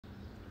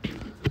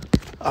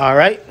All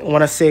right, I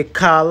want to say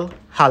Kal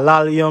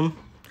Halalium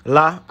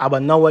La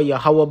Abanawa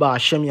Yahweh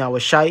Ba'Hashem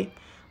Yahushai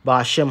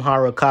Ba'Hashem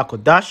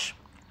Harakakodash.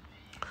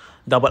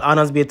 Double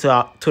honors be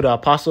to the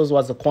apostles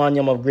was the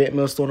quanium of great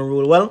millstone and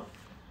rule well.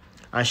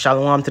 And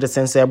shalom to the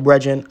sincere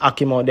brethren,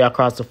 Akim out there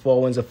across the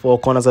four winds and four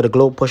corners of the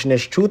globe, pushing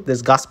this truth,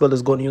 this gospel,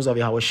 this good news of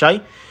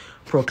Yahushai,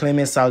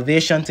 proclaiming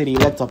salvation to the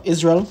elect of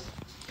Israel,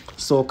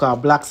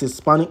 so-called blacks,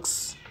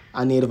 Hispanics,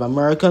 and Native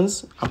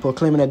Americans, and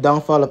proclaiming the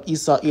downfall of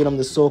Esau, Edom,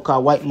 the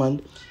so-called white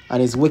man, and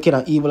his wicked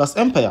and evilest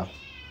empire.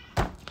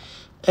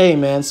 Hey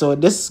man, so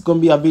this is going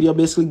to be a video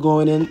basically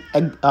going in,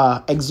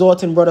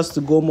 exhorting brothers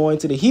to go more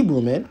into the Hebrew,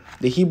 man.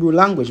 The Hebrew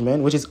language,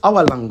 man, which is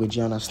our language,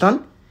 you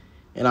understand?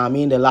 And I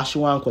mean the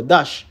Lashon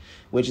Kodash,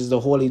 which is the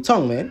holy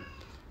tongue, man.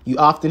 You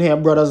often hear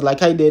brothers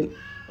like I did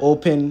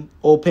open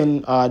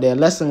their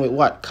lesson with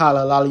what? Kal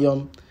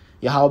Halalium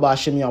Yahweh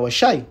Ba'Hashem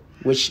Yahushai,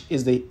 which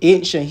is the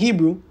ancient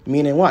Hebrew,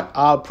 meaning what?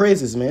 All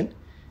praises, man,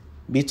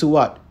 be to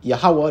what?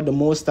 Yahweh, the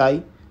Most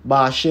High,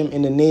 Ba'Hashem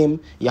in the name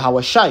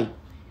Yahushai,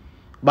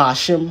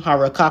 Ba'Hashem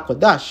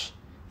Harakakodash,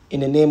 in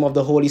the name of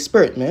the Holy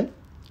Spirit, man.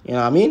 You know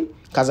what I mean?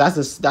 Because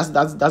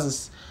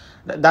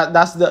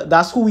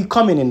that's who we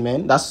coming in,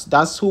 man.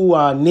 That's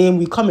who name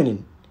we coming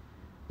in.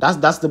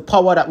 That's the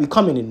power that we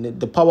coming in.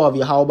 The power of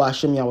Yahweh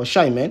Ba'Hashem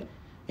Yahushai, man.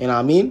 You know what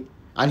I mean?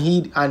 And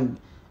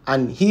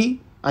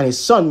he and his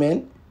son,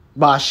 man,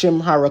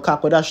 Ba'Hashem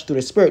Harakakodash, to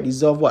the Spirit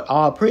deserve what?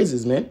 All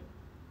praises, man.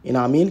 You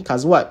know what I mean?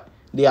 Because what?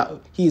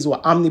 He is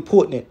what?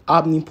 Omnipotent,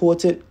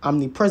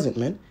 omnipresent,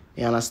 man.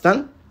 You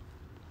understand?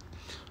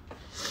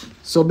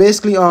 So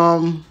basically,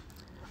 I'll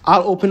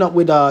open up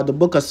with the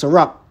book of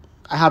Sirach.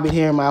 I have it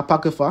here in my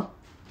Apocrypha.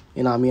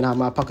 You know what I mean? I have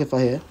my Apocrypha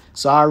here.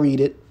 So I'll read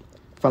it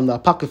from the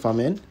Apocrypha,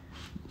 man.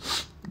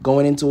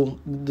 Going into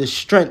the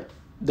strength,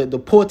 the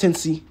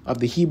potency of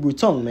the Hebrew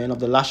tongue, man, of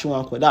the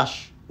Lashon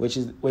Kodash, which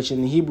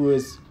in Hebrew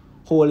is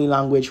holy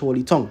language,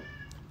 holy tongue.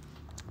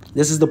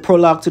 This is the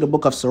prologue to the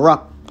book of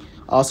Sirach,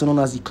 also known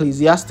as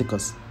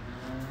Ecclesiasticus.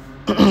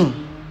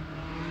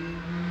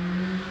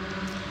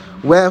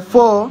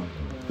 Wherefore,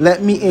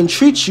 let me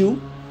entreat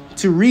you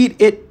to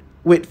read it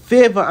with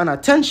favor and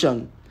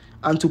attention,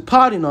 and to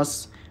pardon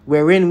us,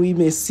 wherein we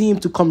may seem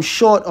to come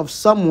short of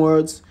some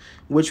words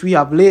which we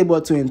have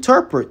labored to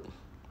interpret.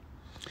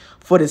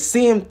 For the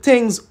same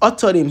things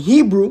uttered in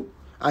Hebrew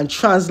and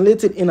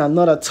translated in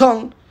another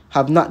tongue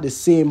have not the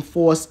same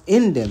force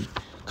in them.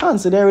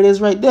 So there it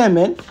is right there,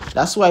 man.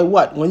 That's why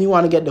what? When you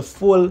want to get the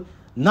full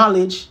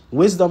knowledge,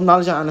 wisdom,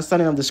 knowledge, and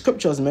understanding of the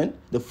scriptures, man,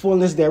 the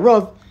fullness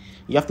thereof,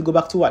 you have to go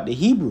back to what? The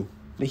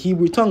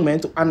Hebrew tongue, man,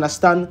 to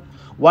understand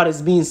what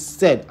is being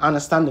said,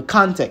 understand the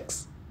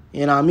context,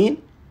 you know what I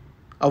mean,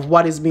 of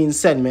what is being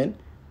said, man,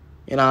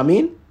 you know what I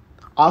mean.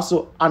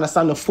 Also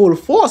understand the full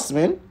force,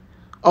 man,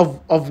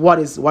 of what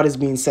is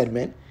being said,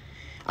 man.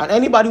 And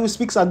anybody who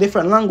speaks a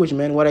different language,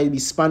 man, whether it be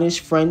Spanish,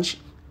 French,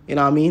 you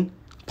know what I mean,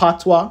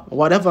 Patois,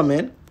 whatever,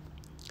 man,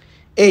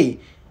 hey,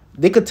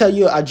 they could tell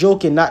you a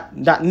joke in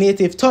that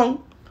native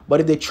tongue,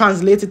 but if they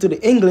translate it to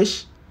the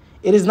English,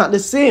 it is not the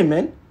same,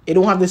 man. It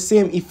don't have the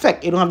same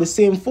effect. It don't have the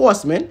same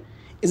force, man.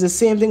 It's the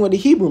same thing with the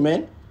Hebrew,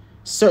 man.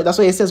 That's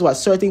why it says what?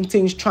 Certain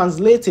things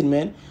translated,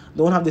 man,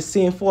 don't have the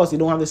same force. They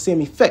don't have the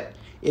same effect.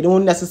 It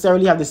don't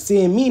necessarily have the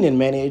same meaning,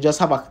 man. It just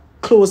have a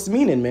close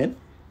meaning, man.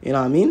 You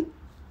know what I mean?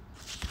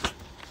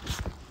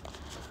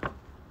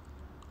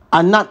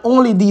 And not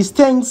only these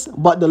things,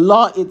 but the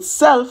law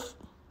itself,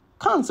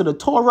 so the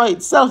Torah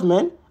itself,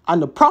 man,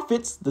 and the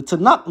prophets, the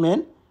Tanakh,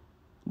 man,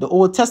 the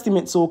Old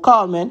Testament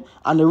so-called, man,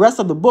 and the rest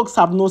of the books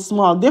have no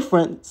small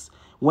difference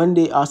when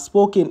they are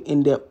spoken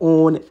in their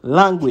own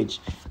language.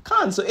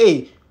 So,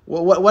 hey,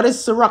 what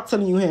is Sirach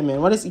telling you here,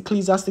 man? What is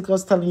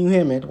Ecclesiasticus telling you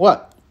here, man?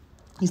 What?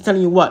 He's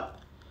telling you what?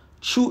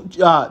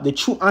 The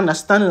true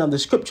understanding of the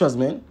scriptures,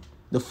 man.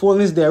 The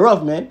fullness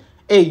thereof, man.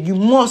 Hey, you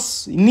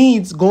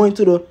needs go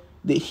into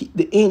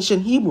the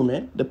ancient Hebrew,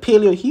 man. The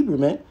Paleo Hebrew,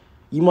 man.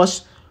 You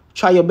must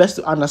try your best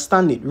to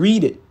understand it,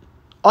 read it,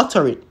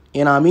 utter it,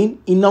 you know what I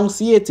mean?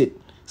 Enunciate it,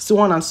 so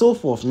on and so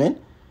forth, man.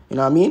 You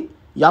know what I mean?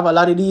 You have a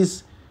lot of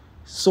these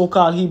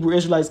so-called Hebrew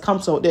Israelites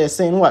comes out there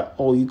saying what?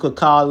 Oh, you could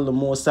call the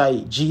Most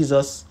High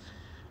Jesus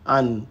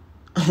and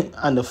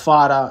the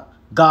Father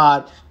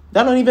God.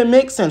 That don't even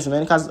make sense,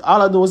 man, because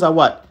all of those are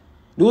what?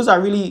 Those are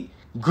really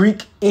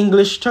Greek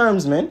English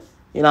terms, man.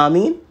 You know what I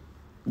mean?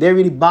 They're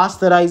really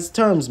bastardized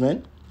terms,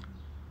 man.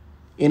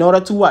 In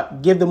order to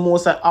what? Give the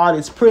Most High all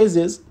his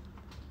praises,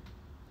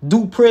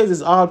 do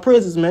praises, all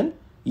praises, man.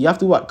 You have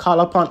to what?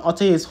 Call upon,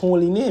 utter his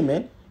holy name,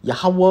 man.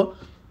 Yahweh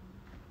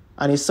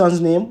and his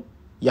son's name,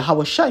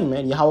 Yahushai,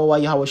 man.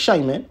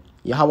 Yahushai, man.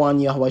 Yahweh and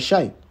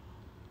Yahushai.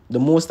 The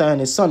Most High and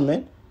his son,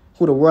 man.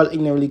 Who the world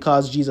ignorantly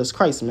calls Jesus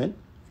Christ, man.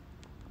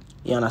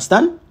 You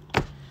understand?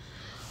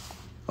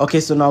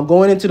 Okay, so now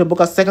going into the book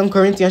of 2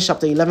 Corinthians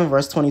chapter 11,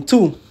 verse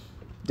 22.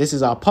 This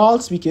is our Paul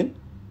speaking.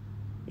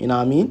 You know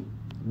what I mean?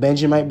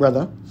 Benjamin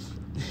brother.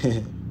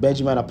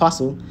 Benjamin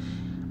apostle.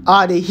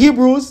 Are they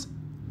Hebrews?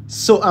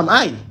 So am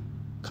I.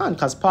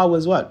 Because Paul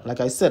was what? Like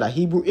I said, a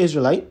Hebrew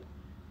Israelite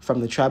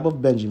from the tribe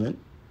of Benjamin.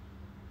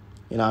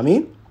 You know what I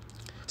mean?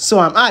 so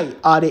am I.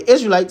 Are they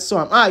Israelites? So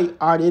am I.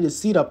 Are they the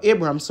seed of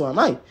Abraham? So am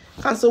I.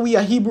 And so we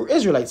are Hebrew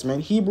Israelites, man.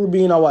 Hebrew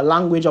being our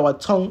language, our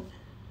tongue,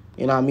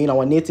 you know what I mean,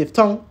 our native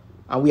tongue.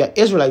 And we are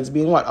Israelites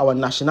being what? Our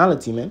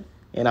nationality, man.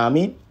 You know what I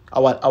mean?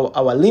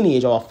 Our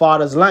lineage, our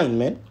father's line,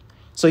 man.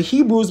 So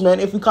Hebrews,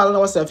 man, if we call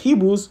ourselves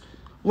Hebrews,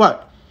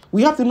 what?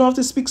 We have to know how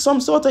to speak some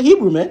sort of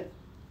Hebrew, man.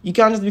 You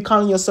can't just be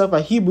calling yourself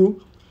a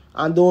Hebrew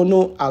and don't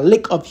know a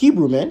lick of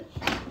Hebrew, man.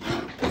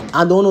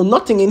 And don't know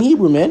nothing in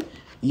Hebrew, man.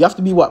 You have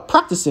to be what?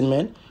 Practicing,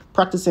 man.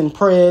 Practicing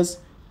prayers,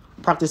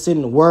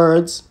 practicing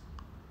words,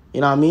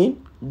 you know what I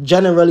mean?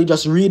 Generally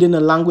just reading the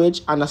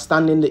language,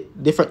 understanding the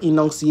different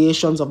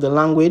enunciations of the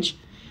language,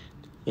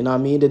 you know what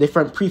I mean? The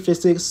different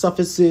prefixes,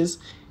 suffixes,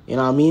 you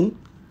know what I mean?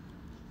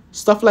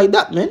 Stuff like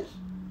that, man.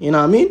 You know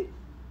what I mean?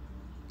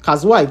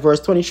 Because why? Verse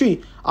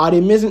 23. Are they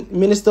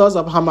ministers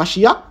of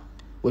Hamashiach?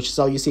 Which is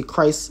how you say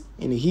Christ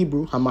in the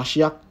Hebrew,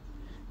 Hamashiach.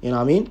 You know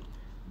what I mean?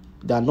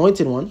 The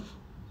anointed one.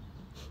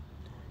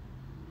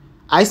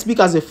 I speak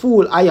as a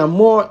fool. I am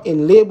more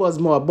in labors,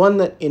 more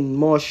abundant,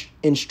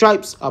 in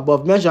stripes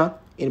above measure,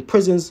 in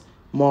prisons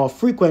more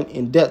frequent,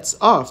 in deaths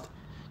oft.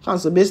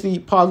 So basically,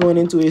 Paul going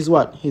into his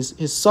what?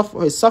 His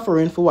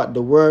suffering for what?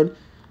 The word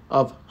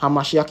of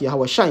Hamashiach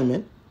Yahweh Shai,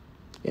 man.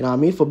 You know what I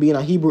mean? For being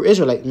a Hebrew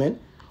Israelite, man.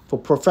 For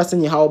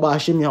professing Yahweh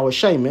Hashem Yahweh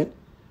Shai, man.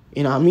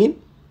 You know what I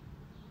mean?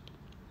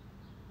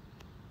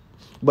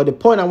 But the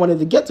point I wanted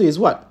to get to is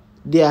what?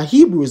 They are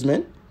Hebrews,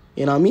 man.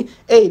 You know what I mean?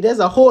 Hey, there's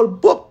a whole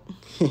book.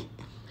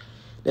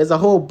 There's a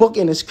whole book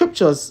in the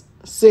scriptures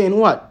saying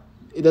what?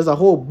 There's a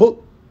whole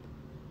book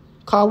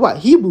called what?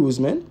 Hebrews,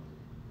 man.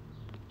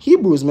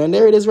 Hebrews, man.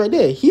 There it is right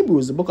there.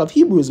 Hebrews, the book of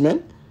Hebrews,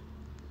 man.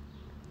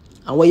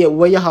 And where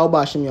Yahweh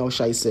Hashem Yahweh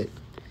Shai said.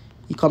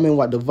 He come in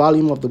what? The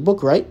volume of the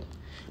book, right?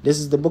 This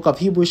is the book of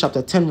Hebrews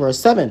chapter 10 verse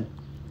 7.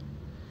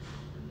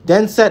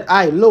 Then said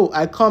I, lo,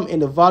 I come in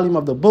the volume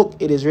of the book.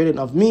 It is written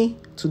of me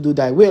to do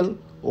thy will,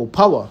 O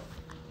power.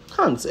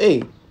 Hans,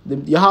 hey, the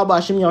Yahweh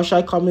Hashem Yahweh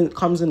Shai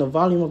comes in the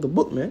volume of the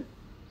book, man.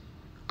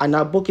 And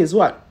that book is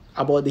what?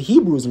 About the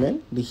Hebrews,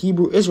 man. The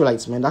Hebrew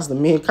Israelites, man. That's the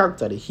main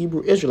character, the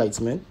Hebrew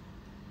Israelites, man.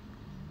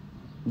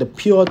 The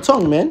pure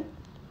tongue, man.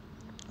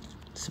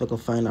 Let's see if I can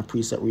find that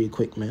precept real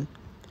quick, man.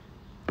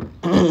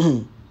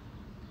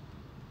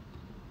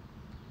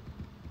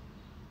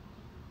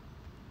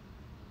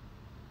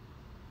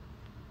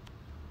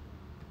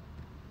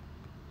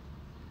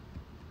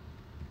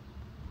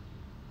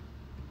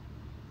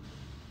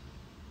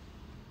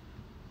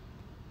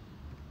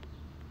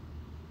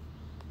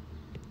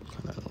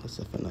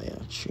 Zephaniah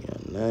 3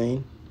 and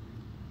 9.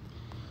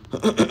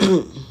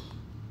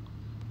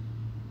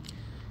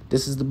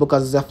 This is the book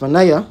of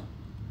Zephaniah,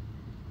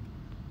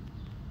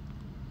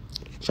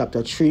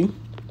 chapter 3,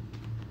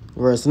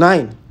 verse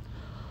 9.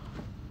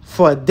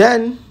 For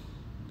then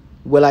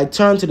will I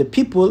turn to the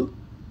people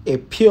a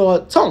pure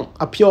tongue,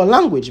 a pure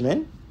language,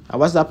 man. And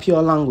what's that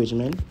pure language,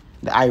 man?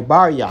 The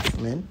Ibariyah,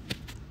 man.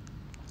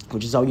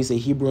 Which is how you say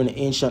Hebrew in the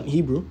ancient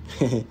Hebrew.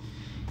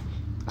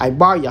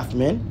 Ibariyah,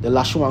 man, the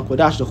Lashon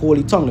Kodash, the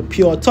holy tongue, the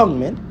pure tongue,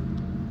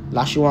 man.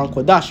 Lashon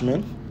Kodash,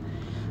 man.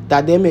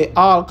 That they may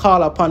all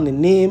call upon the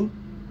name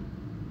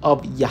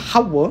of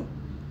Yahweh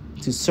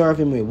to serve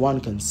him with one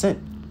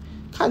consent.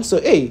 And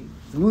so, hey,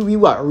 we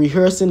what?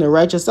 Rehearsing the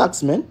righteous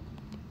acts, man.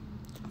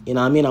 You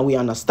know what I mean? And we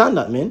understand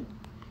that, man.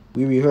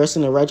 We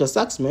rehearsing the righteous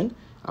acts, man.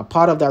 A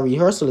part of that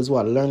rehearsal is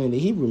what? Learning the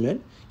Hebrew,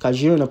 man. Because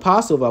during the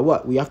Passover,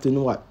 what? We have to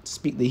know what?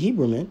 Speak the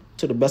Hebrew, man,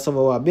 to the best of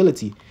our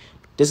ability.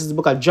 This is the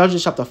book of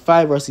Judges, chapter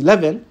 5, verse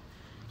 11.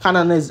 Kind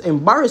of is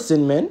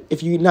embarrassing, man,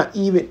 if you're not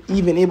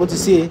even able to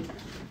say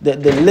the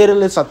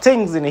littlest of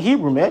things in the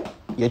Hebrew, man.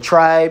 Your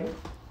tribe,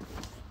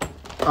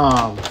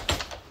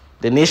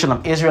 the nation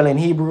of Israel in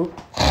Hebrew.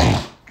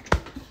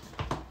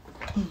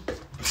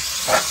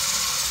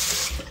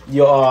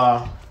 You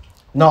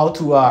know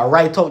to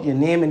write out your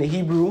name in the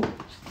Hebrew.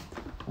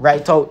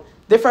 Write out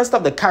different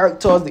stuff, the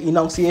characters, the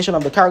enunciation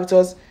of the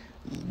characters.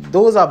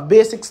 Those are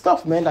basic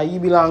stuff, man, that you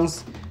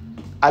belongs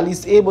at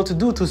least able to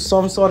do to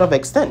some sort of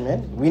extent,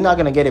 man. We're not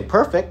gonna get it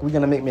perfect. We're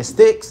gonna make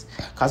mistakes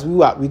because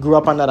we grew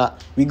up under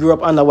that. We grew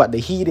up under what? The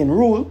heathen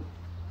rule,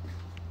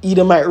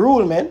 Edomite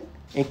rule, man,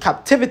 in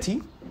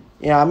captivity.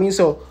 You know what I mean?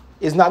 So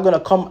it's not gonna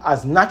come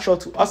as natural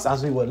to us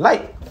as we would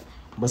like.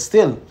 But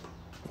still,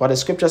 what the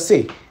scriptures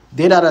say,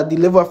 they that are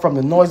delivered from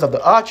the noise of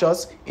the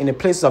archers in the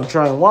places of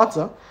drawing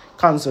water,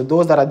 so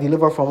those that are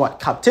delivered from what?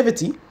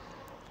 Captivity,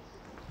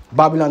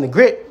 Babylon the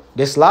Great,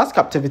 this last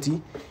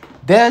captivity.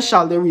 There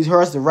shall they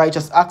rehearse the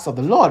righteous acts of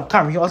the Lord.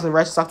 Can't rehearse the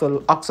righteous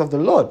acts of the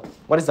Lord.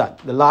 What is that?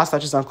 The law,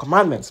 statutes, and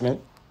commandments, man.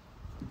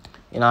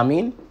 You know what I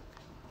mean?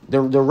 The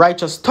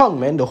righteous tongue,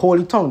 man. The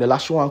holy tongue. The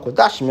Lashon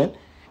Kodash, man.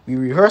 We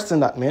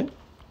rehearsing that, man.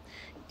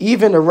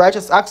 Even the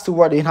righteous acts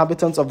toward the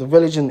inhabitants of the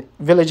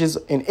villages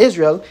in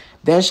Israel.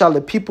 Then shall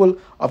the people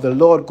of the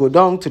Lord go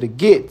down to the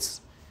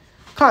gates.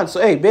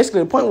 So, hey,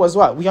 basically the point was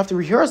what? We have to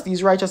rehearse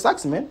these righteous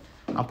acts, man.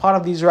 And part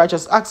of these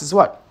righteous acts is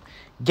what?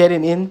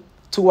 Getting in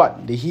to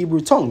what? The Hebrew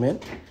tongue, man.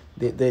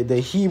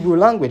 The Hebrew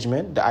language,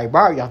 man. The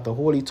Ibariyah, the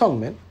holy tongue,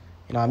 man.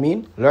 You know what I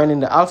mean? Learning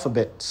the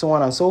alphabet, so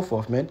on and so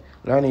forth, man.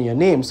 Learning your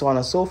name, so on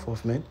and so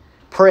forth, man.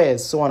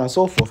 Prayers, so on and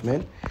so forth,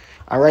 man.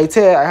 And right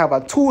here, I have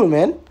a tool,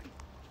 man.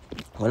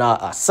 Well,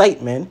 a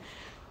site, man.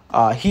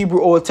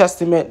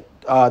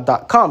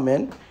 HebrewOldTestament.com,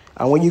 man.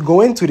 And when you go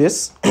into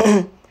this,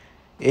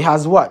 it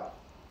has what?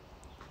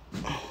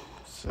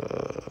 So,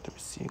 let me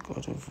see. Go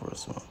to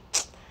verse 1.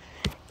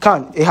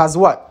 It has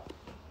what?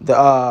 It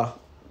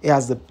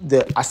has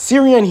the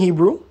Assyrian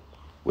Hebrew,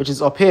 which is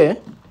up here.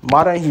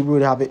 Modern Hebrew,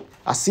 they have it.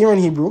 Assyrian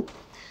Hebrew.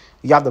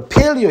 You have the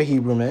Paleo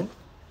Hebrew, man,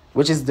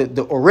 which is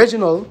the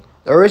original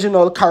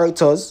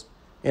characters,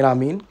 you know what I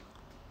mean,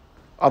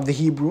 of the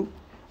Hebrew.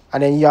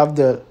 And then you have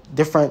the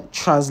different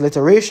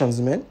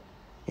transliterations, man.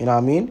 You know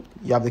what I mean?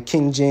 You have the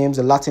King James,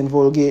 the Latin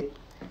Vulgate,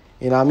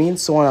 you know what I mean?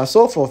 So on and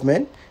so forth,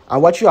 man.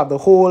 And what you have the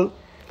whole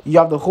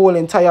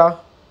entire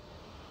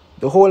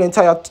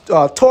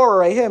Torah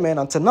right here, man,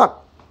 and Tanakh.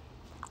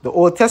 The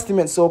Old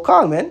Testament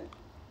so-called, man.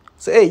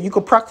 So, hey, you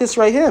could practice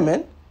right here,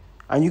 man.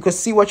 And you could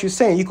see what you're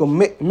saying. You can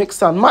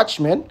mix and match,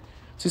 man,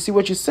 to see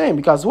what you're saying.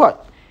 Because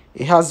what?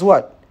 It has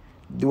what?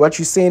 What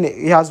you're saying,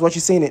 it has what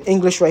you're saying in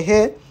English right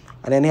here.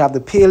 And then you have the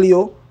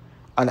Paleo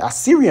and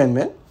Assyrian,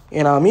 man.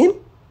 You know what I mean?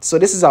 So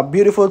this is a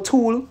beautiful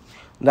tool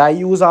that I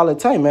use all the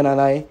time, man.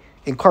 And I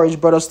encourage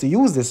brothers to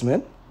use this,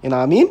 man. You know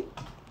what I mean?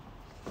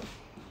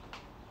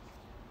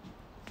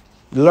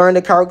 Learn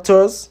the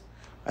characters.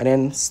 And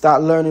then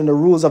start learning the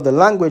rules of the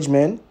language,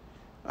 man.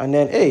 And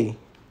then, hey,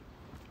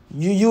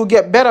 you'll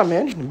get better,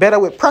 man. Better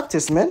with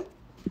practice, man.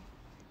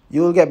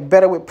 You'll get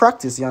better with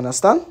practice, you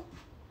understand?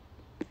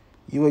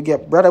 You will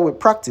get better with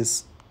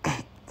practice.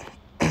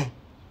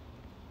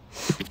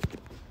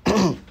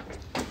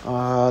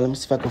 Let me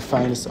see if I can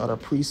find this other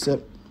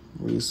precept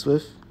really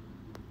swift.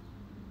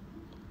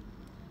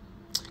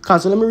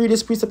 So let me read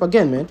this precept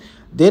again, man.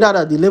 They that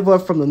are delivered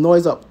from the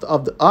noise of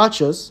the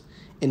archers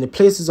in the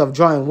places of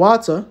drawing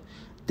water,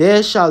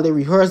 there shall they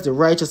rehearse the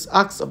righteous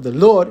acts of the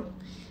Lord,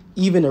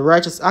 even the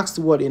righteous acts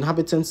toward the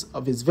inhabitants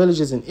of his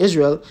villages in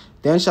Israel.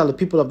 Then shall the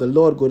people of the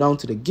Lord go down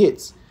to the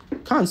gates.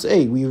 So,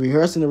 hey, we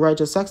rehearsing the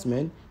righteous acts,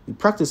 man. We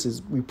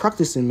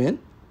practicing, man.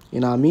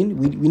 You know what I mean?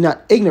 We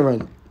not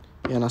ignorant.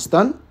 You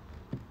understand?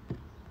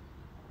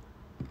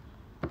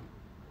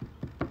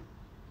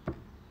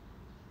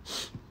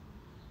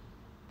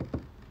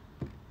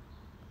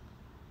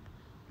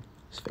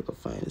 See if I can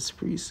find this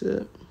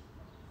precept.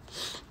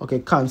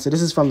 Okay, so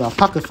this is from the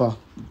Apocrypha.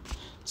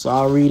 So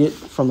I'll read it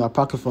from the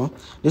Apocrypha.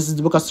 This is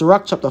the book of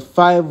Sirach, chapter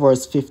 5,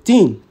 verse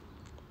 15.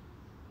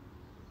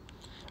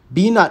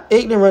 Be not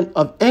ignorant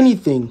of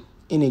anything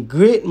in a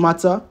great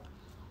matter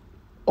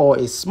or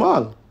a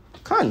small.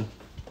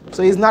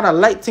 So it's not a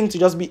light thing to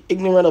just be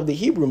ignorant of the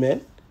Hebrew,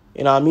 man.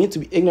 You know what I mean? To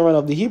be ignorant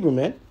of the Hebrew,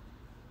 man.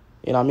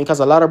 You know what I mean? Because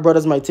a lot of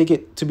brothers might take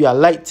it to be a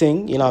light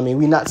thing. You know what I mean?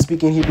 We're not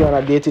speaking Hebrew on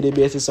a day-to-day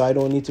basis, so I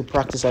don't need to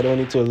practice. I don't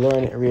need to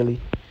learn it, really.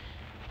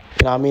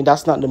 You know what I mean?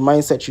 That's not the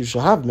mindset you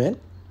should have, man.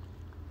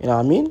 You know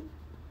what I mean?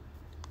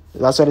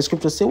 That's why the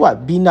scriptures say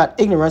what? Be not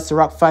ignorant,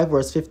 Sirach 5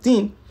 verse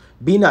 15.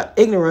 Be not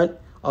ignorant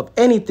of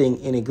anything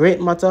in a great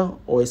matter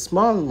or a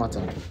small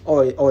matter.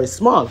 Or a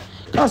small.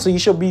 So you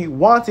should be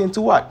wanting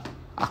to what?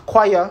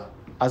 Acquire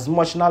as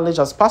much knowledge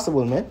as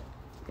possible, man.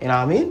 You know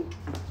what I mean?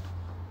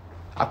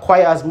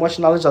 Acquire as much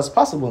knowledge as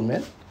possible,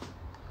 man.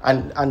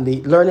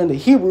 And learning the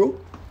Hebrew,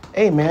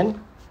 hey,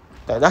 man,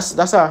 that's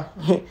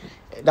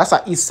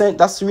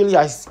really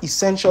an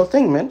essential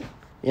thing, man.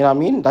 You know what I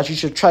mean? That you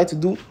should try to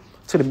do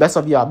to the best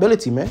of your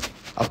ability, man.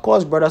 Of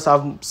course,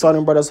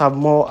 certain brothers have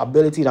more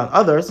ability than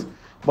others.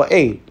 But,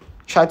 hey,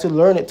 try to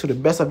learn it to the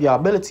best of your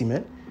ability,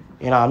 man.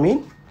 You know what I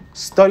mean?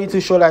 Study to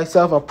show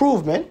thyself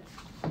approved, man.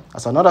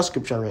 That's another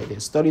scripture right there.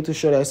 Study to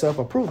show thyself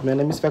approved, man.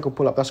 Let me see if I can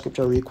pull up that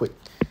scripture real quick.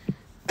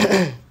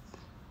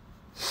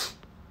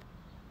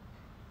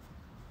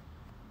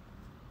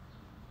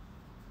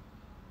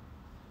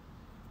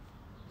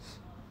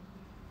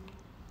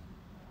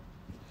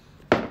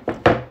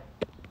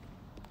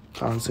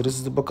 So this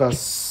is the book of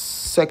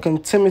 2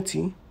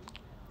 Timothy,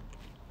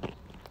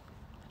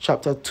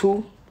 chapter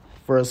 2,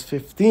 verse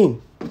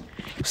 15.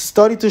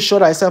 Study to show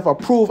thyself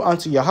approved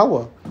unto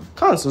Yahweh.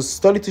 So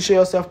study to show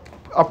yourself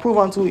approved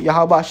unto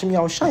Yahweh Hashem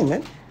Yahushai,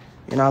 man.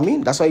 You know what I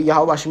mean? That's why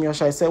Yahweh Hashem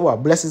Yahushai said,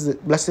 what?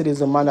 Blessed is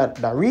the man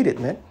that read it,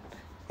 man.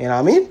 You know what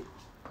I mean?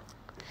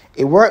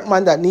 A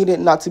workman that needed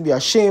not to be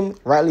ashamed,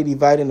 rightly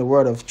dividing the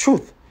word of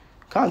truth.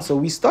 So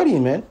we study,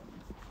 man.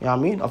 You know what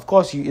I mean? Of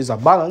course, it's a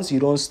balance. You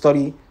don't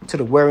study to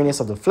the weariness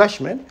of the flesh,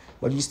 man.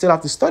 But you still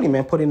have to study,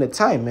 man. Put in the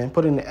time, man.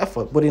 Put in the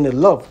effort. Put in the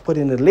love. Put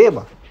in the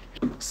labor.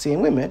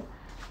 Same way, man.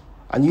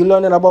 And you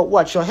learning about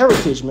what? Your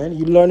heritage, man.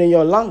 You learning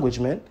your language,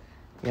 man.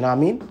 You know what I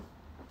mean?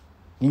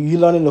 You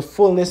learning the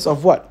fullness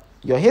of what?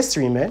 Your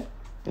history, man.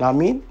 You know what I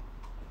mean?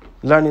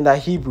 Learning that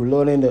Hebrew.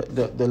 Learning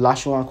the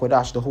Lashon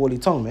Kodash, the holy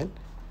tongue, man.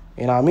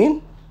 You know what I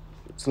mean?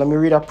 So let me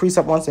read that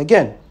precept once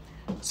again.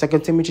 2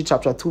 Timothy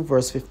chapter 2,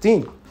 verse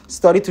 15.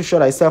 Study to show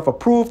thyself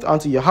approved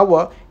unto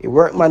Yahweh, a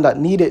workman that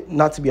needed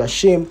not to be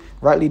ashamed,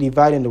 rightly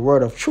dividing the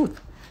word of truth.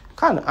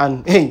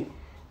 And hey,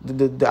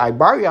 the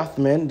Ibariath,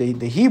 man,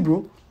 the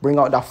Hebrew, bring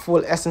out that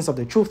full essence of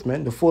the truth,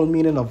 man. The full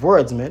meaning of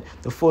words, man.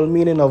 The full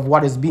meaning of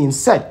what is being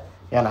said.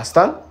 You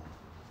understand?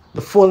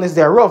 The fullness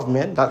thereof,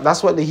 man.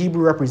 That's what the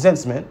Hebrew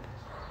represents, man.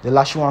 The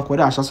Lashon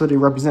Kodash, that's what it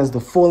represents, the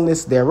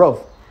fullness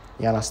thereof.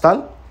 You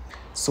understand?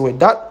 So with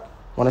that, I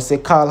want to say,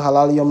 Kal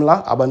Halal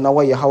Yomla,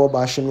 Abanawa Yahweh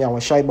Bashim Yahweh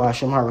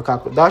Bashim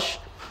Harakak Kodash.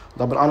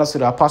 Double honors to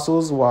the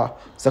apostles who are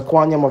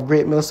Zaquanium of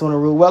Great Millstone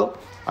and rule well.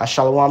 And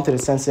shalom to the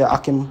sincere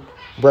Akim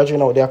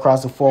brethren out there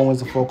across the four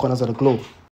winds, the four corners of the globe.